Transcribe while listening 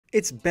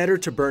It's better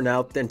to burn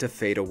out than to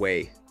fade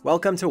away.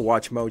 Welcome to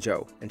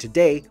WatchMojo, and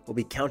today we'll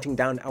be counting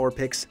down our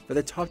picks for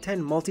the top 10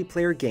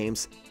 multiplayer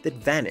games that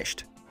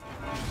vanished.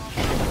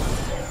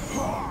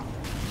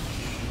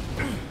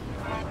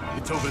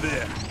 It's over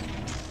there.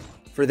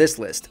 For this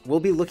list, we'll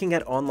be looking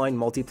at online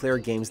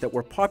multiplayer games that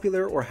were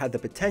popular or had the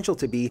potential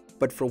to be,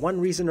 but for one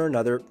reason or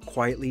another,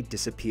 quietly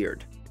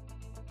disappeared.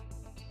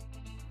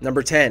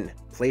 Number 10.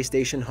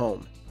 PlayStation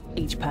Home.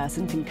 Each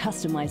person can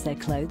customize their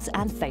clothes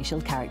and facial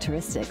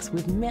characteristics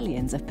with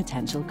millions of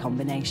potential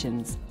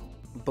combinations.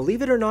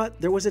 Believe it or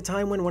not, there was a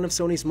time when one of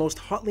Sony's most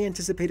hotly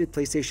anticipated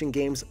PlayStation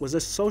games was a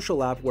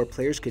social app where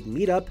players could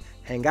meet up,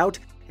 hang out,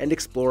 and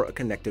explore a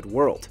connected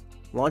world.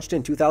 Launched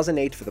in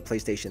 2008 for the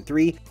PlayStation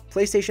 3,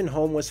 PlayStation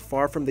Home was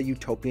far from the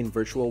utopian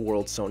virtual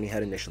world Sony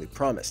had initially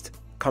promised.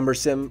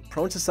 Cumbersome,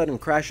 prone to sudden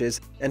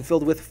crashes, and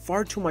filled with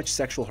far too much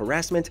sexual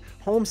harassment,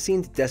 Home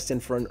seemed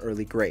destined for an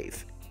early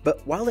grave.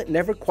 But while it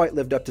never quite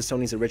lived up to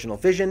Sony's original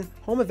vision,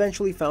 Home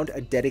eventually found a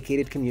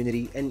dedicated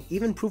community and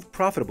even proved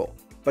profitable.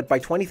 But by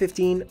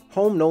 2015,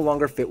 Home no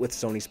longer fit with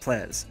Sony's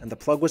plans, and the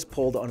plug was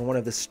pulled on one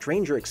of the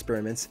stranger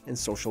experiments in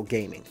social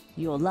gaming.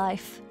 Your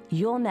life,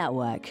 your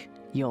network,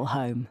 your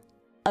home.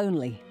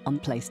 Only on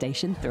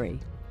PlayStation 3.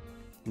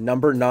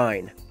 Number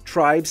 9.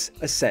 Tribes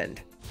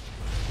Ascend.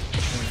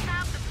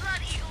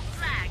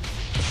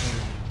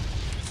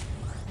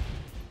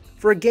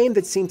 For a game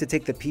that seemed to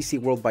take the PC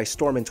world by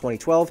storm in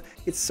 2012,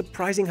 it's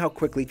surprising how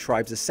quickly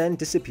Tribes Ascend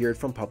disappeared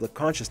from public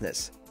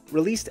consciousness.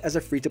 Released as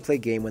a free-to-play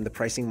game when the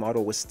pricing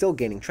model was still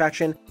gaining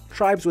traction,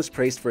 Tribes was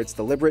praised for its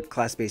deliberate,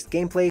 class-based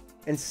gameplay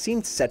and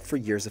seemed set for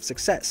years of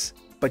success.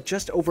 But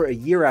just over a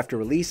year after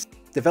release,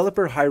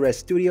 developer Hi-Rez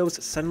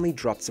Studios suddenly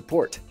dropped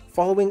support.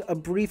 Following a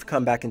brief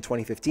comeback in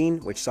 2015,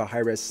 which saw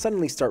Hi-Rez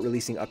suddenly start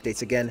releasing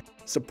updates again,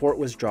 support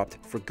was dropped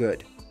for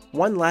good.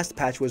 One last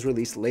patch was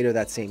released later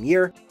that same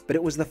year, but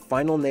it was the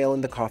final nail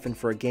in the coffin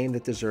for a game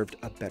that deserved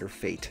a better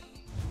fate.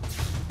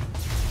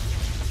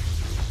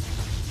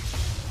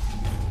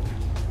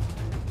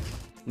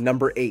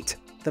 Number 8.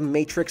 The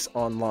Matrix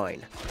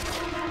Online.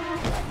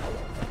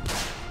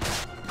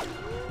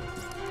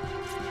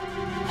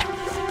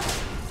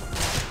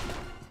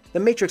 The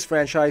Matrix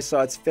franchise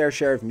saw its fair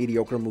share of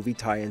mediocre movie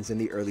tie-ins in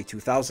the early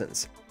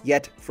 2000s.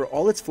 Yet, for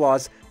all its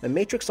flaws, The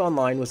Matrix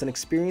Online was an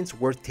experience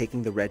worth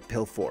taking the red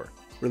pill for.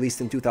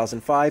 Released in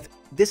 2005,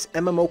 this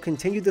MMO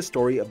continued the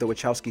story of the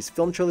Wachowskis'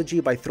 film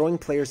trilogy by throwing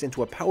players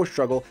into a power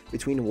struggle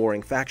between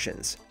warring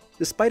factions.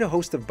 Despite a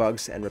host of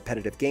bugs and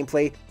repetitive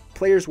gameplay,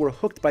 players were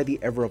hooked by the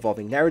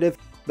ever-evolving narrative,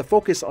 the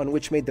focus on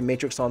which made The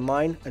Matrix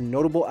Online a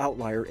notable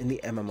outlier in the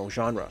MMO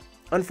genre.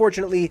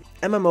 Unfortunately,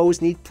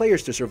 MMOs need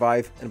players to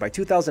survive, and by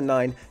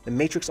 2009, The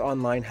Matrix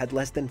Online had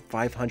less than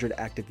 500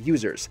 active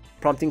users,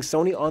 prompting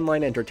Sony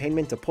Online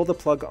Entertainment to pull the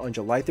plug on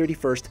July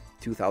 31st,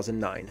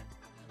 2009.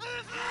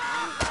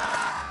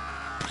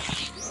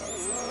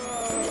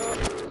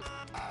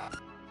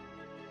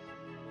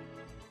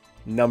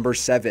 Number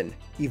 7.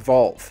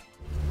 Evolve.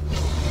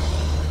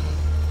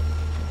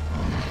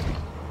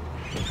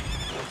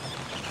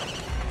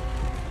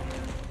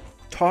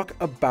 Talk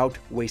about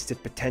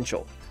wasted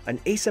potential. An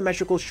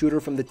asymmetrical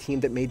shooter from the team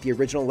that made the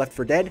original Left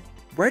 4 Dead?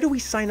 Where do we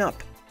sign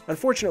up?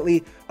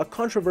 Unfortunately, a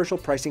controversial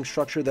pricing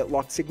structure that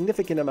locked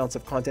significant amounts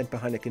of content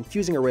behind a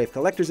confusing array of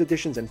collector's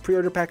editions and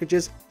pre-order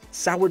packages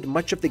soured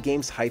much of the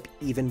game's hype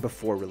even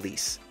before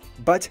release.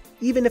 But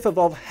even if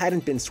Evolve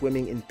hadn't been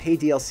swimming in paid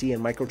DLC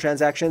and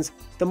microtransactions,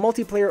 the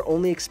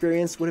multiplayer-only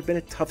experience would have been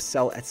a tough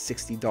sell at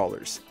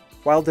 $60.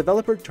 While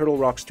developer Turtle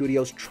Rock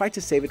Studios tried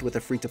to save it with a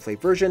free-to-play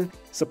version,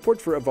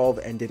 support for Evolve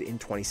ended in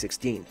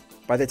 2016.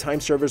 By the time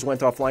servers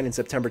went offline in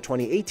September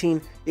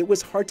 2018, it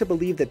was hard to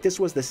believe that this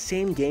was the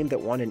same game that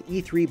won an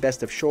E3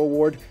 Best of Show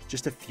award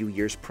just a few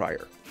years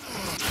prior.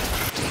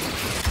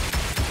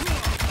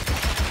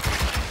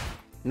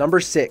 Number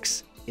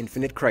 6.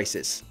 Infinite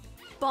Crisis.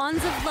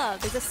 Bonds of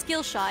Love is a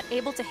skill shot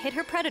able to hit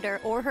her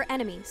predator or her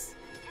enemies.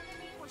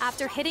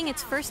 After hitting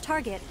its first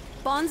target,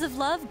 Bonds of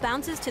Love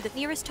bounces to the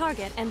nearest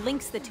target and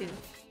links the two.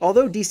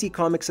 Although DC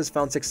Comics has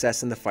found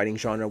success in the fighting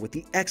genre with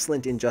the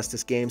excellent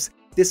Injustice games,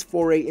 this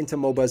foray into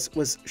MOBAs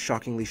was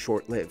shockingly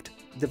short-lived.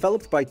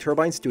 Developed by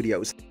Turbine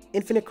Studios,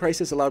 Infinite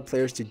Crisis allowed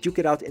players to duke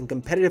it out in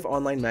competitive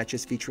online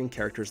matches featuring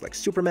characters like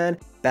Superman,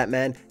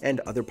 Batman,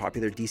 and other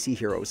popular DC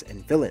heroes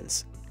and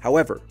villains.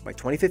 However, by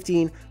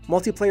 2015,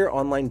 multiplayer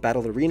online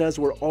battle arenas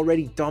were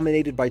already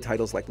dominated by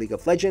titles like League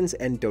of Legends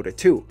and Dota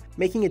 2,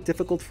 making it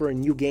difficult for a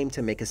new game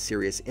to make a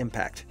serious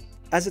impact.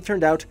 As it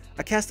turned out,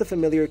 a cast of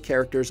familiar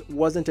characters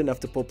wasn't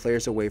enough to pull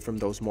players away from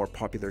those more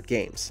popular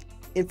games.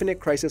 Infinite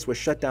Crisis was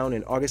shut down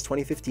in August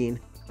 2015,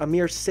 a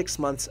mere 6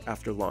 months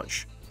after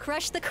launch.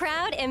 Crush the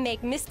crowd and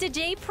make Mr.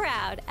 J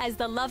proud as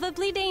the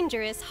lovably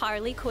dangerous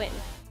Harley Quinn.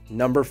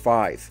 Number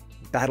 5.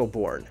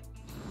 Battleborn.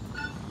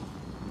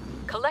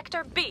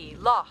 Collector B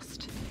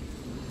lost.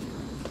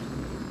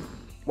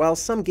 While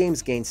some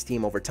games gained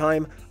steam over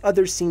time,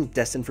 others seemed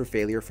destined for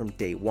failure from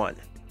day one.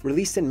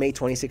 Released in May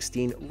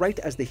 2016, right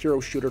as the hero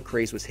shooter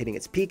craze was hitting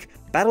its peak,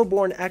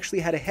 Battleborn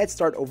actually had a head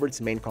start over its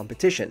main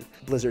competition.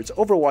 Blizzard's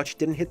Overwatch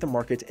didn't hit the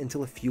market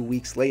until a few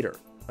weeks later.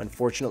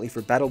 Unfortunately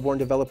for Battleborn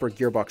developer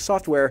Gearbox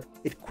Software,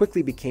 it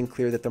quickly became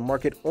clear that the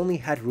market only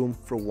had room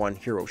for one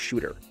hero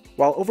shooter.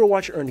 While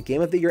Overwatch earned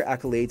Game of the Year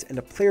accolades and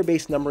a player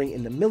base numbering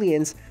in the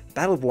millions,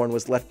 Battleborn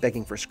was left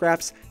begging for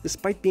scraps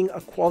despite being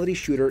a quality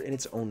shooter in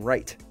its own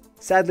right.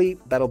 Sadly,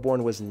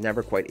 Battleborn was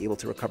never quite able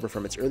to recover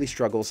from its early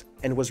struggles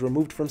and was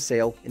removed from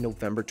sale in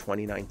November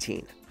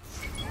 2019.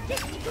 Did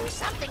you do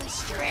something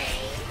strange?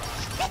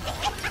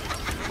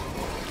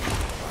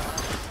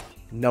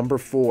 Number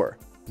 4.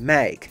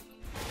 MAG.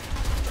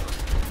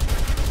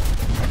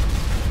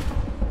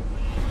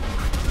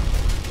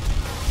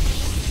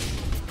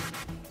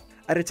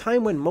 At a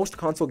time when most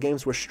console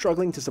games were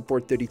struggling to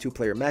support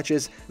 32-player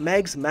matches,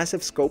 MAG's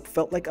massive scope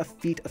felt like a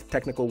feat of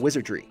technical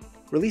wizardry.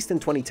 Released in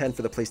 2010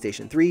 for the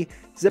PlayStation 3,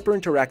 Zipper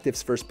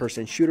Interactive's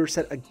first-person shooter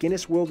set a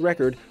Guinness World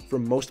Record for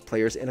most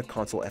players in a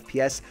console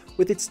FPS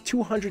with its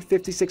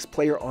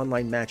 256-player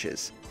online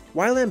matches.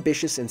 While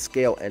ambitious in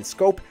scale and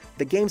scope,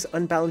 the game's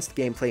unbalanced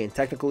gameplay and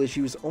technical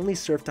issues only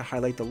served to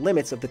highlight the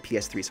limits of the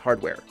PS3's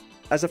hardware.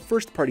 As a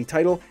first-party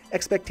title,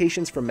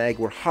 expectations for MAG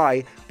were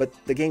high, but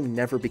the game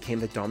never became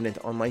the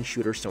dominant online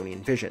shooter Sony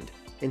envisioned.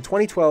 In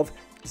 2012,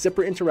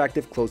 Zipper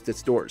Interactive closed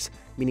its doors,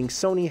 meaning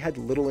Sony had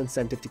little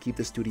incentive to keep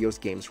the studio's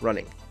games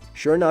running.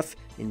 Sure enough,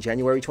 in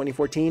January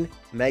 2014,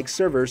 MAG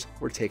servers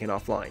were taken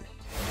offline.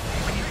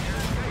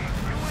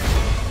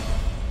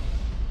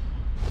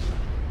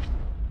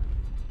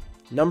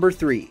 Number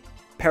 3.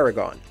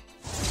 Paragon.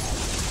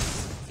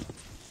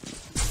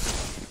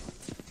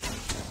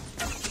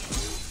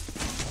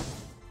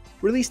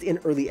 Released in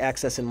early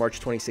access in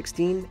March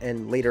 2016,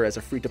 and later as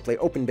a free-to-play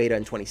open beta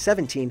in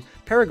 2017,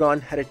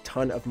 Paragon had a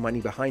ton of money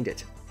behind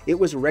it. It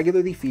was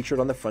regularly featured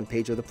on the front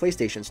page of the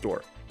PlayStation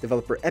Store.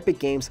 Developer Epic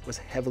Games was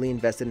heavily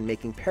invested in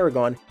making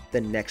Paragon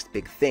the next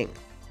big thing.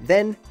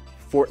 Then,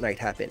 Fortnite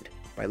happened.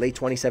 By late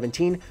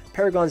 2017,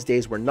 Paragon's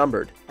days were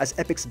numbered, as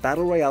Epic's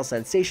Battle Royale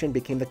sensation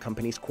became the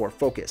company's core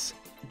focus.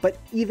 But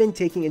even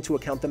taking into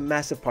account the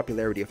massive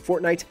popularity of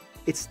Fortnite,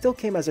 it still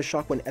came as a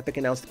shock when Epic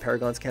announced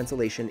Paragon's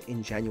cancellation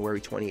in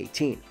January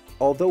 2018.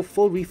 Although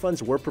full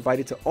refunds were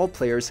provided to all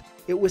players,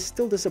 it was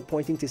still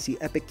disappointing to see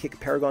Epic kick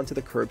Paragon to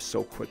the curb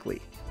so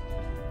quickly.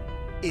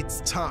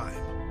 It's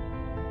time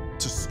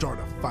to start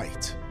a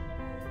fight.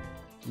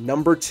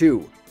 Number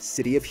 2.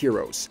 City of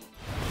Heroes.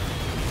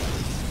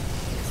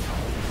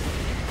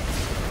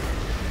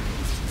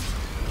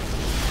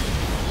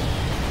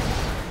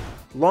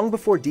 Long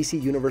before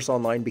DC Universe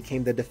Online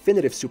became the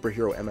definitive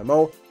superhero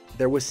MMO,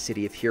 there was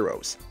City of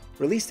Heroes.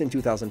 Released in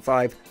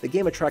 2005, the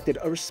game attracted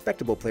a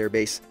respectable player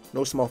base,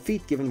 no small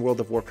feat given World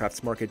of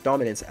Warcraft's market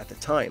dominance at the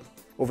time.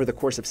 Over the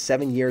course of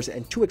 7 years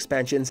and 2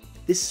 expansions,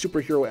 this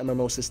superhero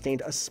MMO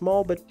sustained a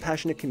small but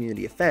passionate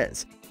community of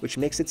fans, which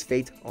makes its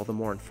fate all the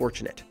more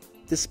unfortunate.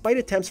 Despite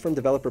attempts from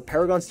developer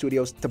Paragon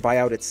Studios to buy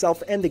out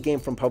itself and the game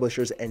from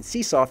publishers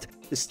NCSoft,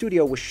 the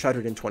studio was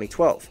shuttered in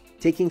 2012,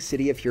 taking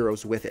City of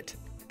Heroes with it.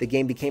 The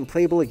game became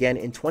playable again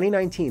in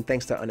 2019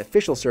 thanks to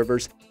unofficial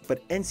servers,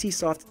 but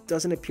NCSoft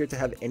doesn't appear to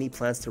have any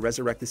plans to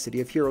resurrect the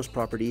City of Heroes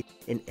property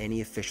in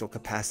any official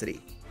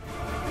capacity.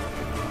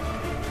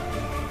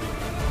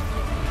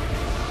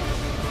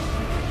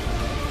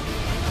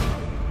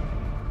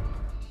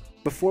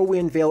 Before we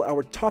unveil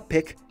our top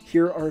pick,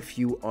 here are a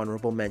few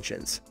honorable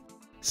mentions.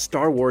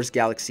 Star Wars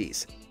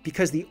Galaxies,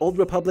 because the Old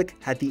Republic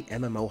had the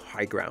MMO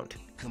high ground.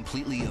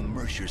 Completely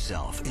immerse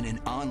yourself in an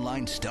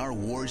online Star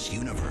Wars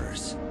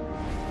universe,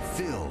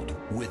 filled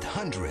with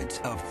hundreds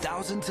of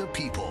thousands of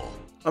people.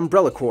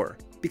 Umbrella Corps,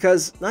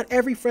 because not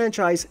every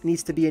franchise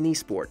needs to be an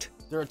esport.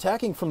 They're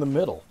attacking from the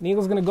middle.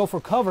 Neagle's gonna go for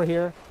cover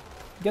here.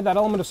 Get that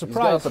element of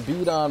surprise. He's got the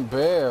beat on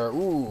Bear,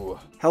 ooh.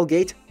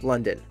 Hellgate,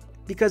 London,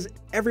 because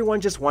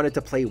everyone just wanted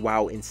to play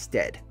WoW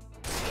instead.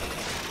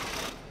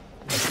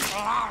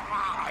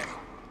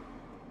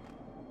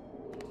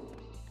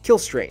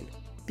 Killstrain,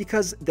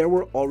 because there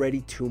were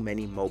already too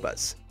many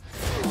MOBAs.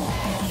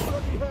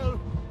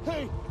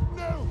 Hey,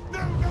 no,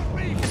 not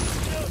me!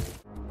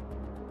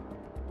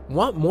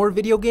 Want more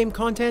video game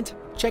content?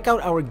 Check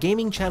out our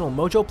gaming channel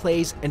Mojo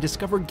Plays and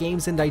discover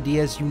games and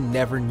ideas you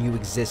never knew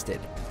existed.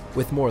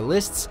 With more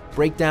lists,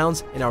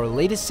 breakdowns, and our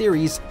latest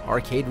series,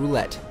 Arcade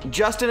Roulette.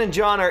 Justin and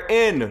John are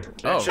in!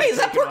 Oh. Hey, is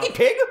that Porky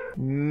Pig?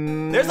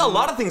 There's a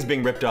lot of things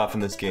being ripped off in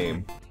this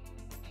game.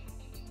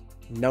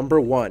 Number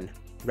 1.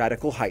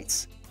 Radical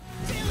Heights.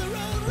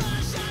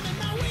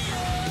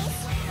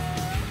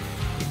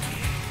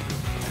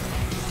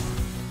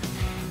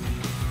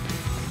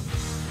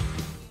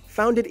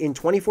 Founded in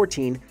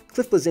 2014,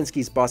 Cliff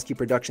Bleszinski's Boss Key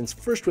Productions'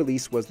 first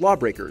release was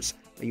Lawbreakers,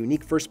 a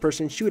unique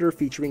first-person shooter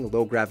featuring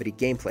low-gravity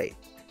gameplay.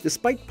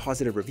 Despite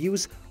positive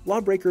reviews,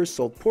 Lawbreakers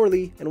sold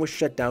poorly and was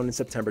shut down in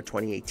September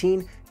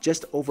 2018,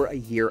 just over a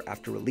year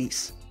after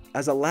release.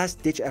 As a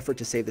last-ditch effort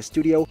to save the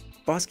studio,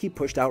 Boss Key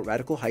pushed out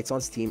Radical Heights on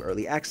Steam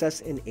Early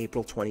Access in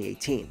April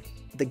 2018.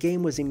 the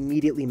game was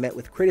immediately met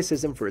with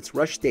criticism for its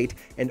rushed state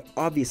and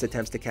obvious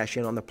attempts to cash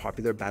in on the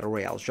popular battle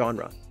royale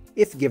genre.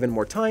 If given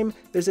more time,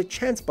 there's a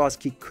chance Boss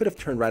Key could have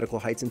turned Radical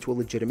Heights into a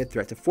legitimate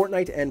threat to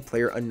Fortnite and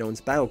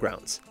PlayerUnknown's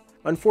Battlegrounds.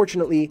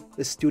 Unfortunately,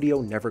 the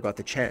studio never got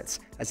the chance,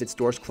 as its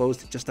doors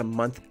closed just a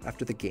month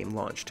after the game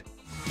launched.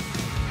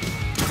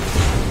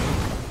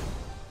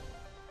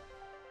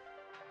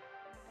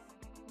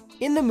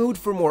 In the mood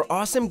for more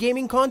awesome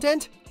gaming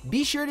content?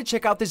 Be sure to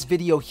check out this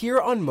video here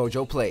on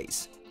Mojo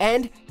Plays.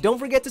 And don't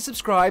forget to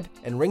subscribe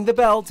and ring the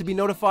bell to be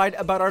notified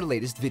about our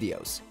latest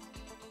videos.